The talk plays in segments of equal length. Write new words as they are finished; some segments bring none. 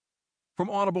From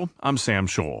Audible, I'm Sam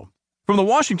Scholl. From the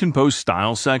Washington Post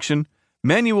Style section,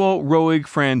 Manuel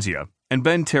Roig-Franzia and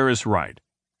Ben Terris write,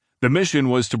 "The mission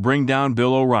was to bring down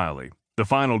Bill O'Reilly, the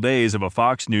final days of a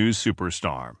Fox News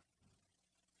superstar."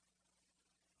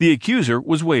 The accuser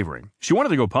was wavering. She wanted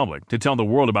to go public to tell the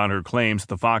world about her claims that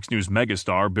the Fox News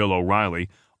megastar Bill O'Reilly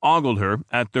ogled her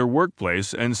at their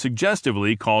workplace and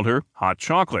suggestively called her hot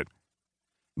chocolate.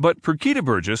 But Perkita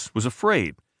Burgess was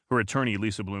afraid, her attorney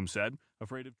Lisa Bloom said, afraid of